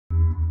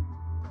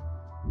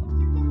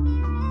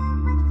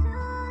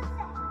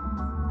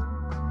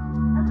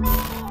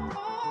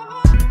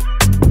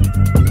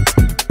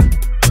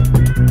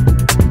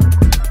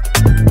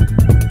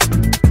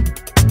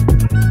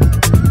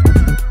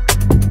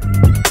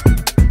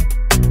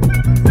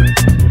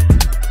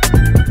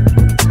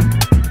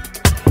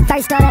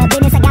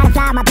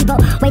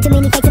Way too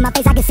many fakes in my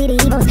face, I can see the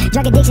evils.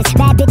 Drug addictions,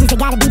 bad bitches, they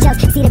gotta be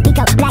jokes. See the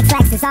pico, black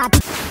slacks, it's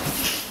RP.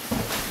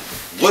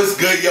 What's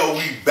good, yo?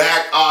 We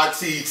back,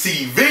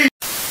 RTTV.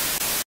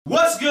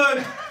 What's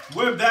good?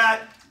 We're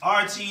back,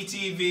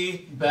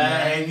 RTTV.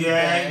 Bang,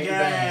 gang,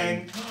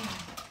 gang.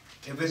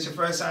 If it's your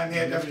first time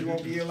here, definitely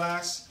won't be your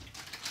last.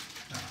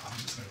 No, I'm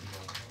just gonna be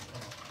going.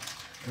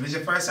 If it's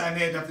your first time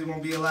here, definitely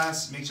won't be your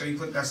last. Make sure you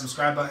click that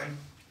subscribe button.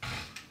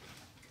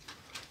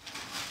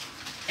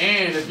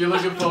 And if you're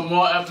looking for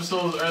more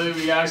episodes, early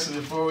reactions,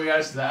 and full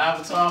reactions to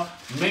Avatar,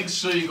 make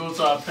sure you go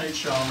to our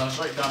Patreon. That's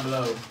right down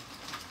below.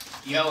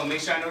 Yo, and make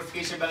sure our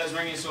notification bell is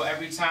ringing so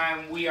every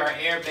time we are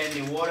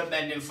airbending, water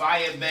bending,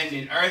 fire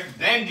bending, earth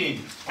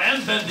bending,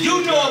 And bending.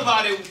 you know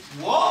about it.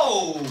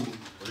 Whoa!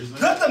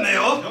 Cut the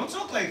mail. Don't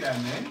talk like that,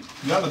 man.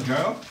 You have a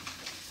girl?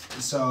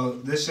 So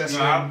this just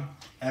No,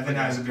 Evan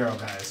has a girl,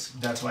 guys.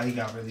 That's why he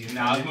got really offended.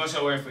 Nah, I was more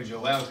so worried for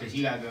Joel because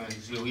he got girls.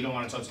 So we don't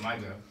want to talk to my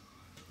girl.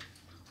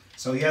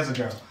 So he has a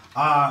girl.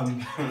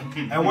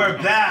 And we're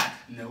back.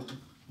 Nope.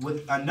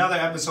 With another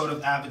episode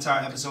of Avatar,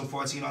 episode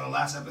 14. On the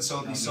last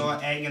episode, we saw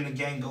Aang and the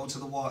gang go to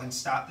the wall and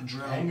stop the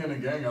drill. Aang and the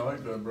gang, I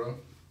like that, bro.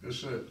 Good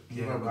shit.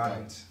 Yeah,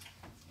 right.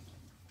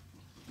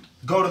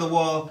 Go to the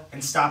wall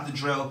and stop the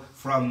drill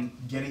from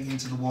getting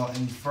into the wall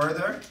any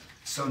further.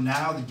 So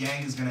now the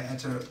gang is gonna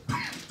enter.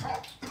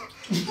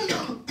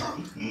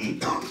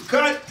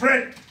 Cut,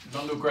 print.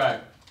 Don't do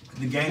crack.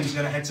 The gang is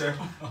gonna enter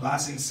La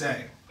Sing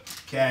Se.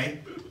 Okay.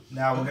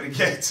 Now we're gonna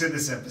get to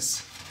this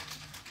episode.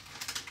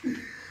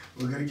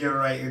 We're gonna get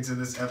right into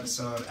this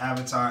episode.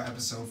 Avatar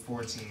episode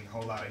 14.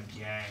 Whole lot of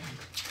gang.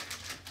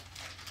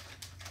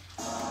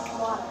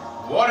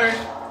 Water.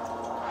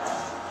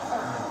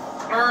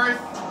 Earth.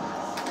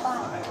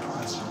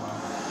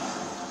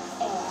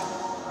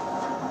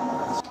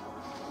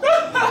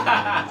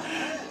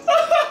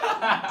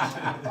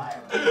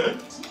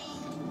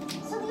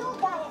 So the old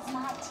guy is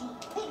not tea.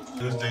 Big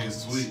deal. This thing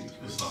is sweet.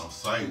 It's on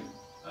sight.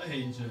 I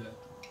hate Jet.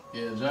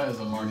 Yeah, Jai is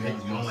a market.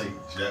 You don't like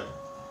Jet.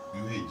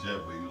 You hate Jet,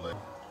 but you like.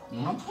 I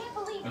can't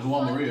believe There's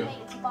one Maria.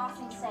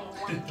 Bossing say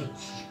one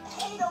piece.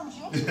 Hey, don't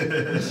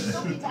you?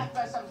 Don't be attacked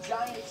by some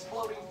giant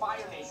exploding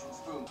fire nation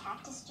spoon.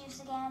 Cactus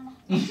juice again?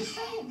 Just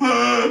saying,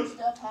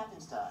 stuff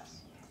happens to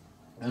us.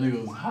 That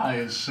nigga was high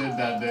as shit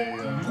that day,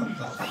 yo.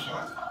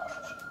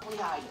 We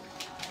hide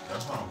it.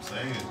 That's what I'm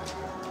saying.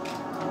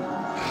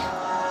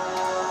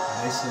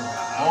 They still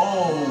got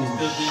Oh,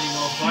 Still being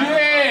on fire.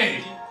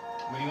 shit!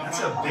 That's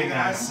a big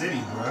ass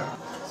city, bro.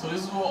 So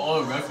this is where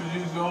all the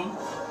refugees go?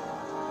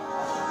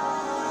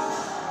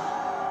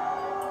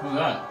 Who's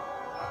that?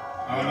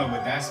 I don't know,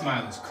 but that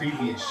smile is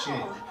creepy as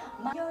shit.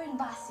 You're in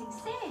Bossing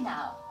City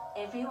now.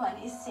 Everyone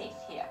is safe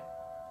here.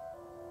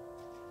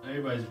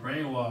 Everybody's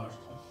brainwashed.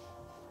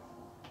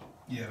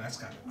 Yeah, that's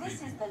kind of This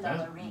creepy. is the That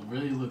lower ring.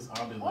 really looks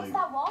oddly What's like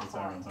that wall it's for?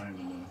 on time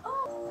to me. Oh,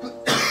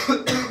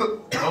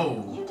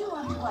 Oh. you do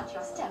want to watch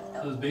your step So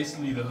though. it's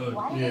basically the hood.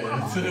 Why do Yeah. they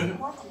have all these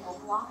poor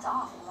people blocked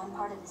off in one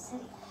part of the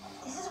city?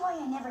 This is why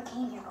I never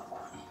came here before.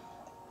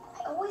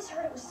 I always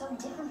heard it was so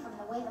different from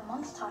the way the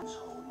monks taught.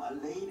 So, my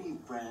lady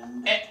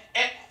friend,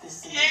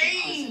 this is a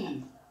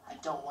prison. I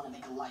don't want to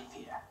make a life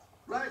here.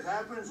 Life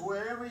happens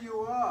wherever you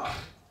are,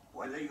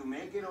 whether you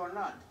make it or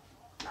not.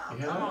 Now,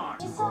 Yeah. come on.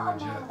 You saw a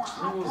man with a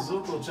hot Oh, gun.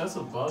 Zuko, just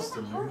a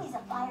buster, Doesn't prove man. he's a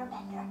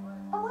firebender.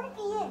 But what if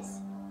he is?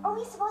 Are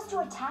we supposed to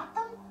attack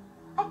them?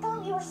 I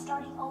thought we were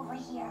starting over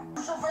here.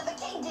 So for the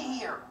king to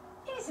hear.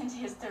 Isn't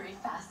history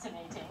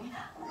fascinating?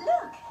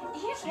 Look,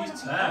 here's one of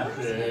She's the tough.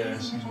 oldest Yeah,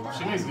 buildings she in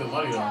the makes good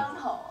money, though. town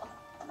hall.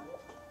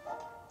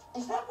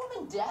 Is that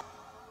woman dead?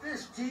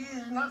 This tea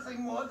is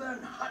nothing more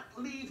than hot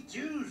leaf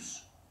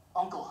juice.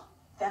 Uncle,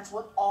 that's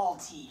what all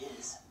tea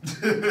is.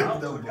 How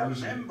No could a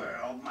bullshit. member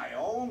of my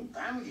own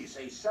family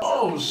say so?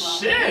 Oh,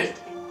 shit!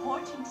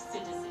 Important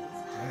citizens.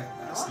 Yeah,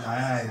 that's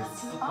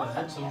nice. Put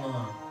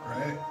echelon.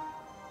 Right?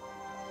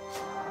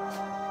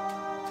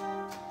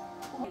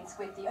 It's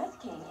with the Earth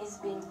King is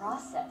being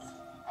processed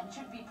and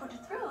should be put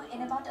through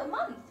in about a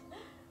month.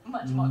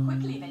 Much more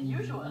quickly than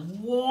usual.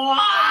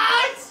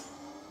 What?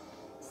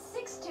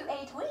 6 to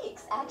 8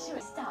 weeks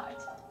actually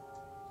start.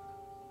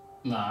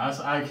 Nah,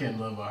 I can't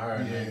live with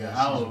her, Yeah, nigga. she's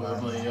I would wild.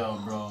 be like, yo,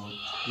 bro,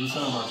 do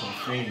something about your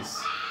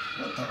face.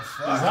 What the Is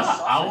fuck? that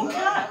an owl I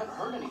cat? haven't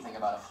heard anything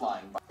about a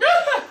flying bug.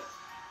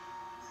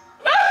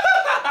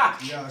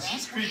 Yo,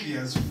 she's creepy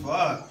as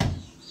fuck.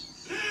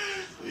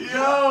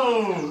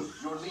 Yo!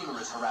 Your lemur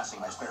is harassing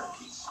my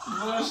parakeets. You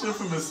know that shit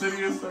from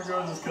Insidious? That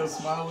girl just kept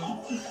smiling.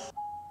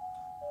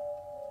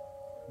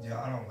 Yo,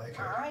 I don't like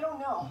her. I don't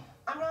know.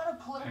 I'm not a I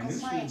political knew she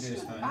science did this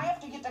student. time. I have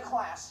to get to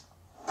class.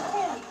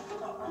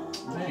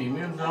 Dang, you made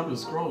him drop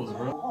his scrolls,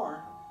 bro.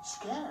 Or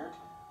scared?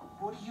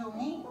 What do you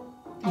mean?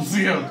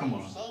 Yo, come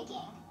on.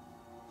 Shaking.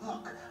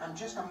 Look, I'm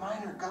just a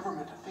minor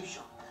government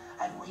official.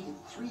 I've waited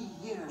 3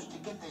 years to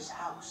get this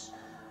house.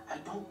 I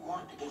don't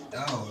want to get into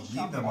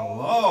Yo, leave them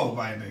alone,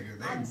 my nigga.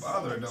 They ain't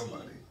bothering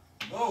nobody.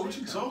 Whoa, what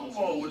you talking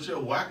about with your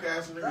whack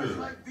ass That's nigga?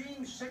 like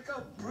being sick of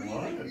What?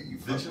 breathing. You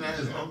bitching at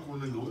his uncle,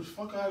 nigga. What the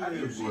fuck out of Have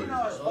here, you seen boy?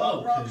 our spot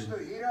Okay. rocks to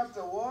heat up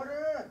the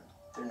water?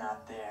 They're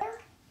not there.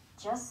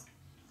 Just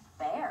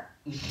bear.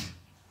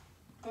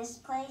 This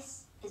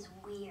place is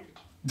weird.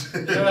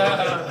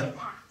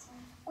 Packed.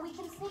 We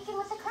can sneak in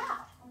with the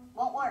crowd.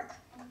 Won't work.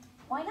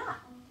 Why not?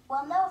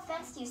 Well, no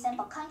offense to you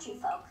simple country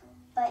folk,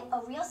 but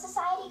a real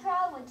society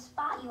crowd would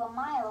spot you a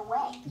mile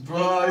away.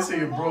 Bro, I say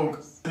you're broke.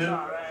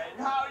 Alright,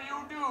 how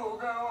you do?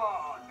 Go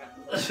on.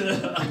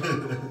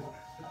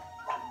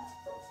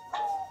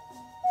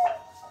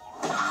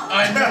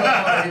 I know.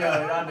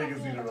 Yeah, y'all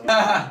niggas need to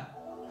relax.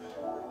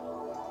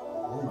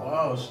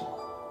 Wow.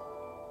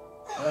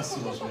 That's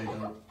too much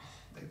makeup.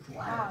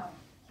 Wow,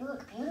 you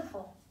look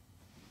beautiful.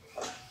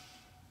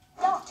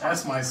 Don't That's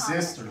trust my my comments,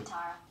 sister.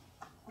 Katara.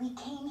 We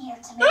came here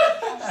to make a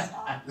fresh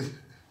start.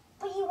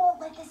 But you won't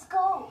let this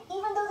go,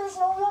 even though there's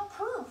no real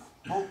proof.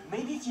 Well,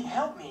 maybe if you'd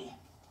help me.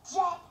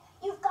 Jet,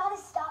 you've got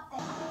to stop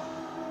this.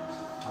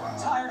 I'm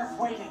tired of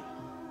waiting.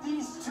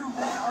 These two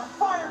men are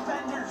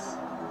firebenders.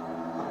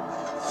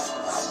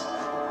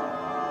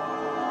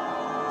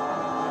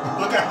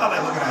 Look at how they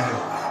looking at him.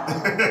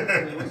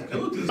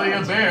 Like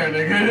a bear,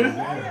 nigga.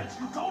 Quiet!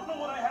 You don't know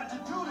what I had to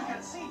do to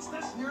get seats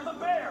this near the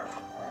bear.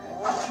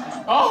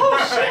 Oh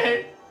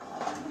shit!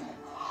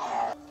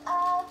 I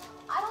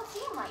don't see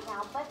him right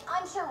now, but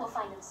I'm sure we'll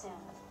find him soon.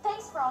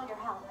 Thanks for all your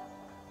help.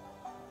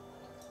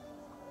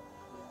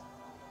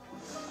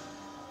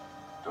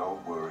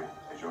 Don't worry.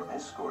 As your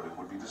escort, it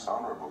would be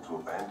dishonorable to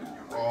abandon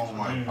you. Oh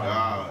my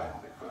god.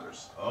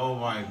 First. Oh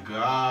my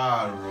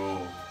god, bro.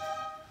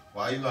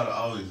 Why you gotta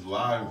always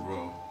lie,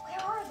 bro?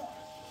 Where are they?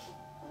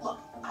 Look,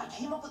 I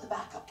came up with a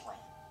backup plan.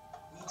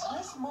 We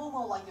dress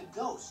Momo like a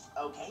ghost,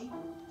 okay?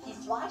 He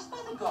flies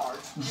by the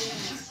guards, and he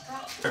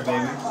distracts the Baby.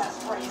 fire class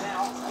spray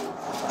now.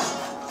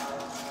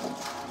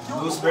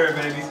 Blue spirit,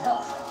 baby.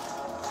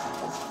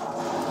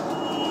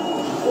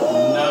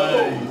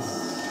 Nice.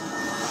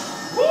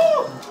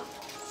 Woo!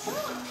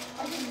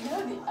 I didn't know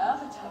the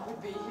Avatar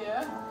would be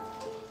here.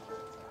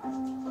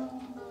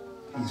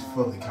 He's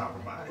fully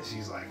compromised.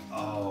 He's like,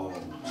 oh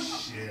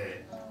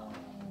shit.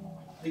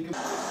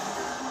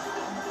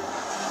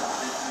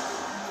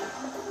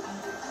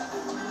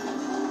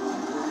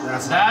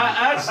 That's That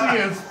actually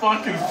is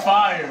fucking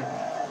fire.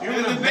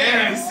 Even the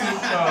bear is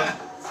super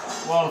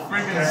while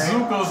freaking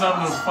Zuko's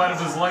having the fight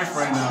of his life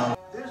right now.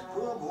 This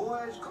poor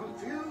boy is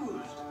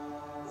confused.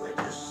 We're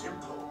just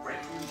simple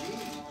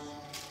refugees.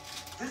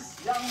 This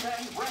young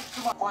man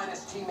wrecked my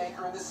finest tea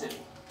maker in the city.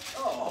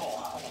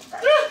 Oh,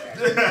 that's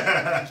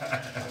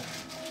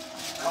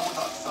Come with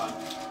us, son.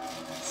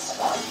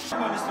 I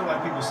don't understand why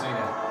people say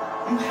that.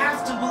 You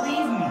have to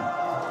believe me.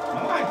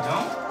 No, I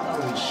don't.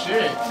 Holy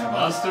shit,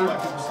 Buster. Why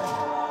people say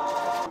that.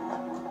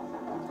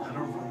 I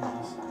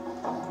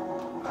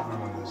don't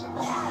remember this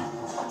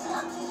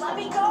episode. Let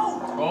me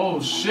go! Oh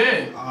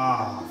shit.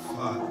 Ah,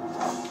 fuck.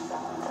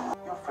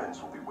 Your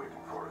friends will be waiting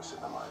for us in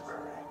the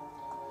library.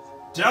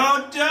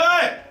 Don't do it!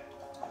 I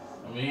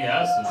mean, he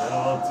has to.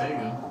 I'll take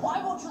him.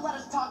 Why won't you let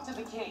us talk to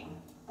the king?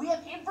 We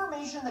have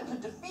information that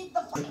could defeat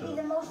the... Could be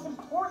the most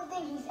important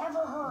thing he's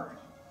ever heard.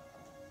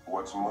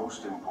 What's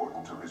most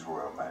important to His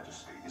Royal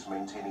Majesty is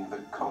maintaining the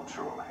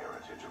cultural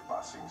heritage of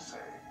Ba Sing Se.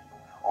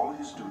 All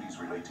his duties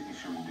relate to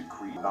issuing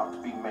decree not to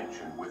be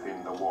mentioned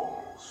within the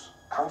walls.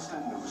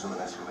 Constant news of an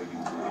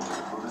escalating danger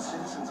threw the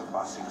citizens of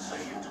Ba Sing Se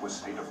into a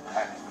state of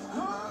panic.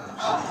 You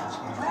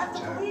have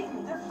to believe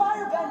me, they're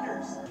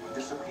firebenders.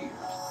 Disappeared.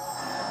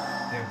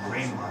 They're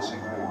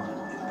brainwashing War her.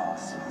 in Ba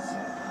Sing Se.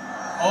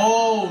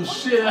 Oh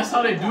shit, that's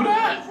how they do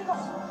that? Here we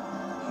are.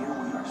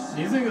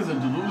 These niggas are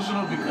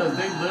delusional because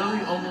they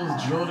literally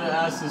almost drilled their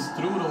asses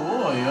through the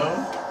war, yo.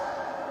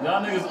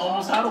 Y'all niggas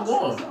almost had a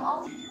war. He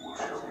will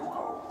show you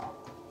home.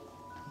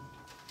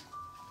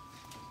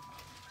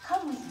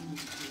 Come with me,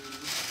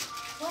 please.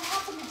 What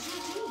happened to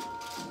Judy?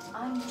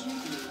 I'm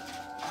Judy.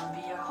 I'll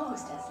be your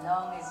host as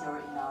long as you're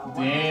in our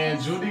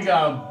Damn, Judy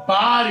got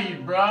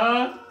bodied,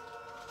 bruh.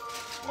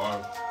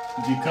 Why?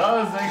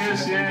 Because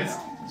nigga,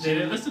 They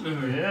didn't listen to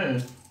her. yeah.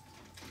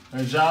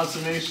 Her job to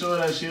make sure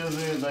that she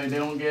doesn't, like, they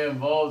don't get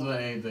involved with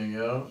anything,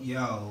 yo.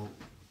 Yo,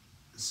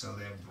 so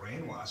they're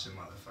brainwashing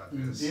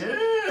motherfuckers.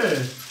 Yeah.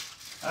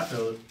 I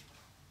feel it.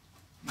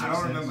 I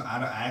don't remember.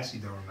 I actually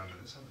don't remember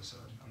this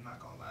episode. I'm not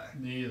gonna lie.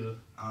 Me either.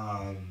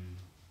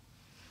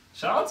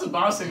 Shout out to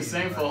Ba Sing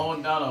Se for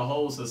holding down a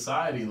whole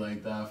society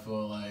like that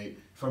for like.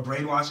 For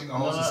brainwashing a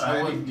whole No,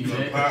 society. you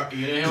didn't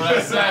hear what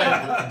I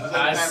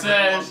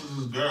said.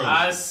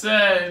 I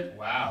said.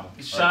 Wow.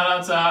 Shout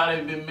out to how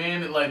they've been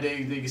managed. Like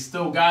they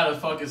still got a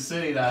fucking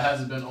city that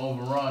hasn't been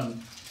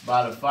overrun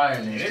by the Fire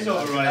Nation. It is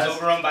overrun. It's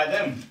overrun by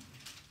them.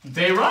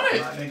 They run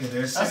it. My nigga,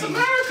 their That's city,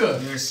 America.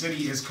 Their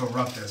city is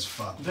corrupt as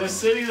fuck. The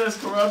city that's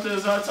corrupted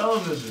is our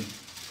television.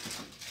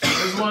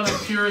 It's one of the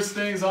purest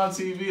things on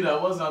TV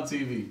that was on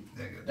TV.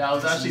 Nigga, That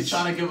was this actually is-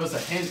 trying to give us a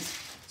hint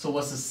to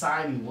what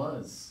society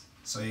was.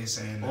 So you're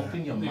saying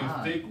Open your Nigga,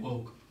 mind. fake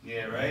woke.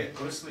 Yeah, right?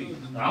 Go to sleep.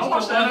 I don't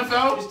watch the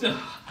NFL. You still-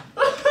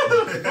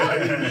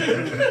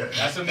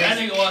 That's what That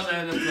makes nigga watch the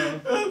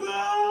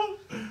NFL.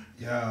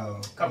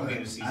 Yo, Couple but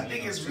games a season, I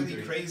think it's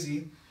really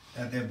crazy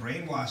that they're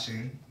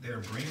brainwashing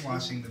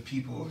the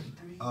people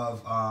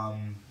of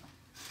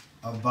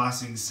of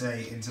Basing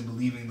Say into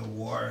believing the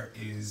war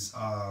is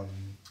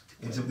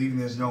into believing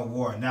there's no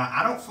war. Now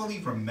I don't fully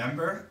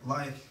remember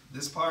like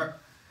this part,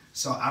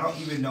 so I don't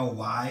even know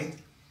why.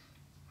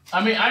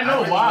 I mean, I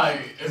know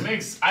why. It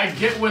makes, I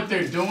get what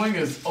they're doing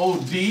is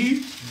OD,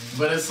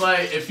 but it's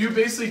like, if you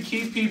basically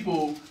keep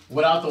people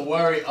without the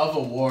worry of a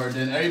war,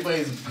 then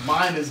everybody's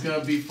mind is going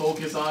to be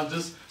focused on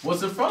just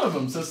what's in front of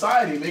them,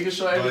 society, making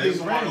sure everything's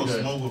running good.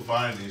 Smoke with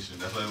Fire Nation.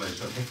 That's like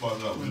shut the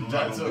fuck up. We don't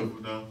have no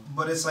people down.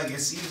 But it's like, it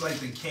seems like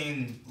the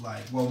king,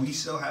 like, well, we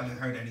still haven't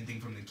heard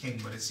anything from the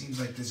king, but it seems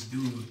like this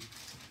dude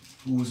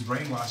who was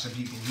brainwashing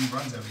people, he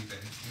runs everything.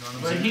 You know what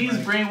I'm saying? But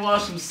he's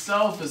brainwashed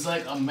himself. It's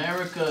like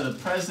America, the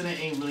president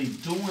ain't really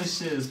doing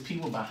shit. It's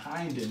people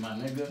behind it, my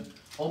nigga.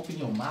 Open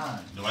your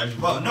mind. Why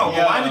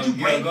would you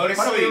go to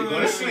sleep? Go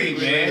to sleep,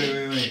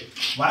 man. Wait.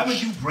 Why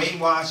would you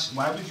brainwash?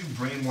 Why would you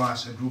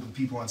brainwash a group of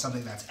people on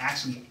something that's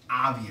actually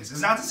obvious?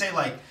 It's not to say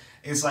like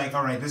it's like,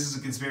 all right, this is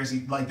a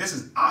conspiracy. Like, this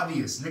is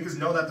obvious. Niggas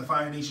know that the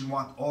Fire Nation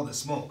want all the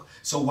smoke.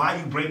 So why are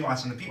you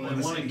brainwashing the people in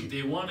the city?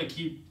 They want to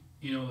keep,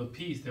 you know, the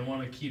peace. They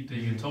want to keep the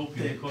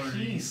utopia. The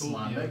peace,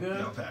 my nigga. You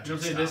know what I'm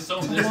saying? There's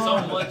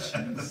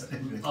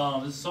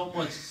so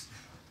much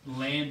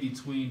land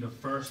between the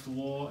first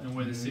wall and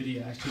where the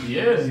city actually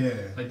is. Yeah.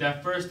 Like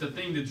that first, the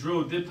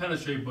drill did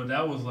penetrate, but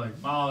that was like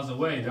miles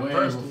away. The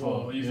first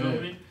wall, you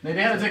feel me? They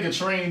had to take a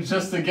train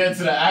just to get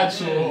to the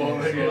actual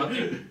wall. So I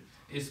think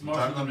it's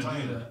smart for them to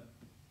do that.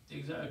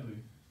 Exactly.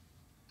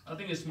 I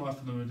think it's smart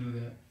for them to do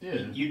that.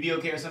 Yeah. You'd be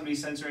okay with somebody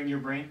censoring your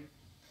brain?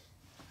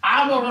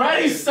 I'm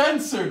already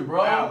censored,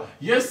 bro. How?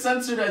 You're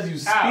censored as you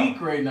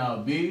speak right now,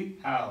 B.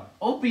 How?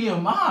 Open your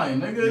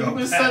mind, nigga. You've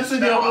been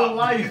censored your whole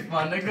life,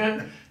 my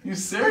nigga. You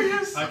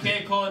serious? I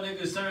can't call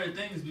niggas certain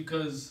things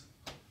because,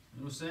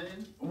 you know what I'm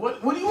saying?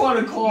 What do you want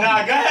to call me?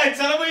 Nah, go ahead.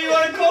 Tell them what you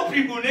want to call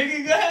people,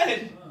 nigga. Go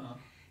ahead.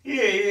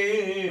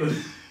 Yeah.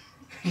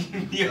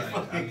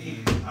 Like, I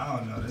mean, I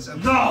don't know. This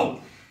episode.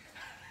 No!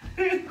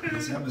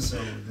 This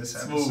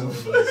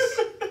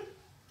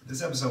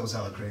episode was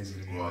hella crazy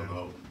to me.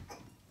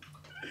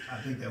 I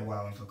think they're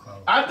wilding for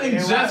clout. I think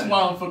Jet's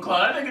wilding for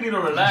clout. That nigga need to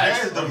relax.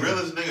 Jet is the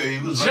realest nigga.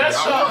 He was Jet's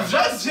like,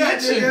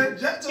 snitching.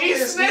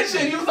 He's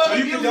snitching. He was on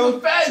the deal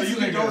with feds. So you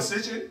can go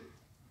snitching?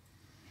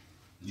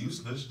 You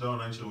snitched though,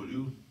 and ain't shit with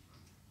you.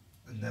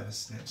 I never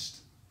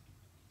snitched.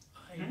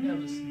 I ain't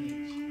never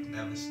snitched.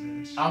 Never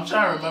snitched. I'm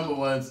trying to remember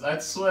once. I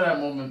swear that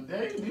moment.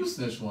 Hey, you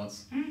snitched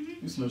once.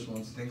 You snitched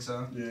once. You think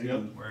so? Yeah.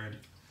 Yep. Word.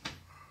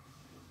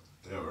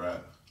 Yeah,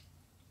 right.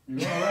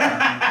 You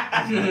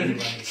alright?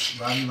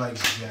 Robbie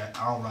likes Jet.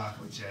 I don't rock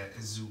with Jet.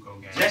 It's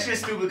Zuko gang. Jet's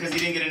just stupid because he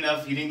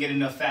didn't get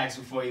enough facts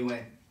before he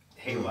went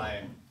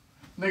haywire.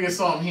 Nigga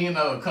saw him heating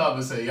up a cup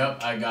and said,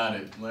 "Yup, I got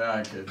it." Like,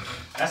 alright, kid.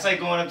 That's like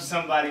going up to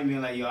somebody and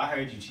being like, "Yo, I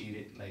heard you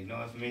cheated." Like,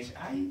 no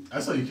information.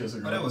 That's how you kiss a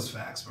girl. But it was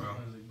facts, bro.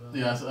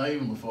 Yeah,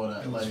 even before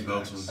that. Like,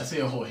 I see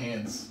her hold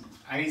hands.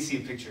 I need to see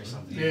a picture or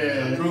something.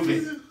 Yeah. Prove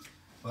it.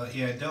 But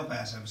yeah, dope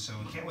ass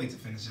episode. Can't wait to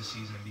finish this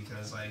season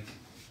because like,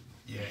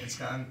 yeah, it's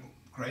gotten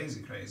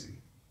crazy.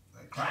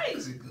 Like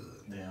crazy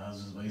good. Yeah, I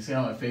was just like, you see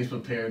how my face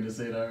prepared to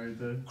say that right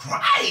there?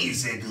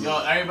 Crazy good.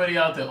 Yo, everybody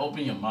out there,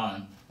 open your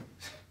mind.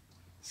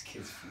 This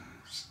kid's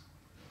fools.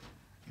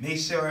 Make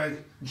sure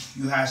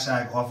you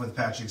hashtag off with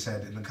Patrick's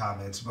head in the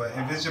comments. But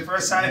if it's your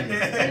first time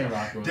here,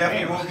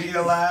 definitely won't be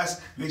your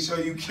last. Make sure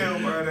you kill,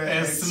 murder,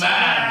 and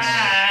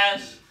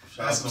smash.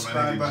 That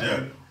subscribe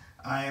button.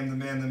 I am the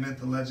man, the myth,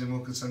 the legend,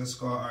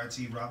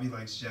 Wilkins_RT. Robbie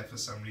likes Jet for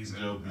some reason.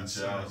 Joe be That's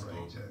Charles, right,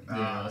 though. Jet.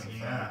 Yeah, that's a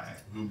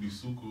fact. We'll be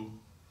Suku.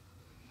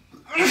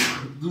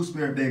 Blue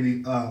Spirit,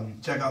 baby.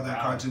 Check out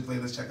that cartoon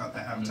playlist. Check out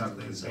that Avatar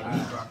playlist.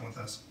 Keep rocking with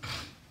us.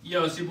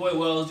 Yo, it's your boy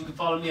Wells. You can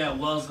follow me at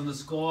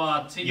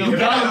Wells_RT. You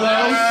got it,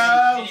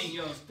 Wells.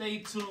 Yo, stay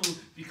tuned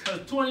because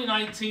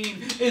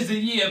 2019 is the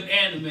year of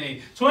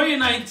anime.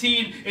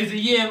 2019 is the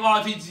year of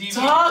RTTV.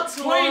 Talk to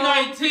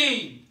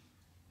 2019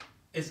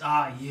 is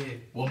our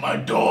year. Where my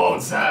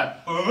dogs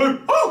at? Yo,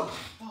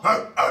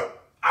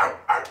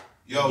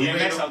 you DMX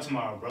ain't know, out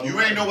tomorrow, bro. you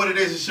ain't know what it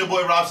is. It's your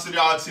boy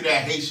Robcityrt,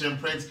 that Haitian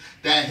Prince,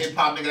 that hip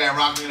hop nigga, that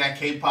rock nigga, that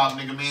K-pop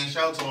nigga, man.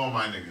 Shout out to all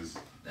my niggas.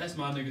 That's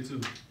my nigga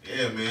too.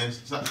 Yeah, man.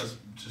 Yeah.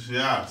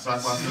 Yeah. That's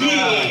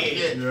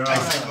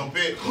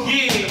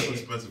an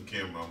expensive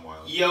camera. I'm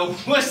wild. Yo,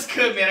 what's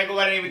good, man? I go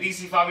by the name of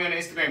DC. Follow me on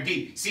Instagram,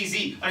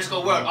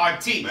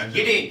 DCZ_world_RT.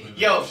 Get in.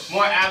 Yo,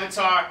 more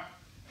Avatar.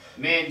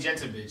 Man,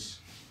 Jet's a bitch.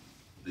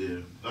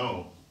 Yeah.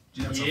 No.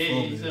 Jet's a Yeah,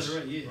 full he said bitch. it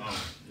right.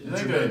 Yeah.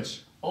 Nigga,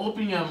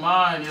 open your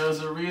mind, yo. There's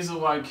a reason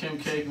why Kim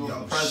K go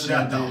for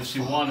president if she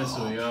wanted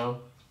to,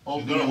 yo.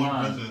 Open your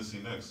mind. Presidency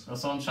next.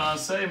 That's what I'm trying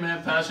to say,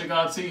 man.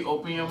 Patricrt,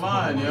 open your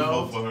mind, yo.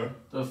 Vote for her.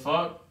 The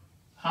fuck?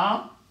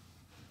 Huh?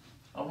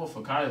 I'll vote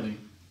for Kylie.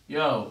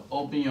 Yo,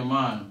 open your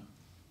mind.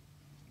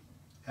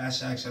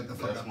 Hashtag shut the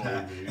fuck That's up, what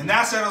Pat. we did. And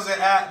that settles it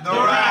at the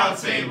round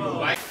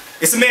table.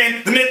 It's the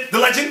man, the myth, the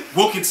legend,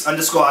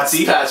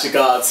 Wilkins_RT.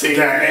 Patricrt,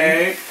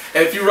 man.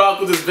 And if you rock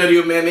with this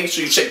video, man, make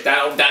sure you check that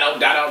out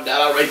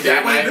right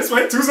there, man. This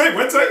way, Tuesday,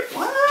 Wednesday.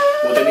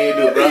 What they need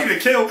to do, bro? They need to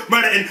kill,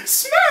 murder, and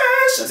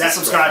smash that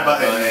subscribe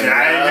button. button.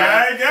 Yeah.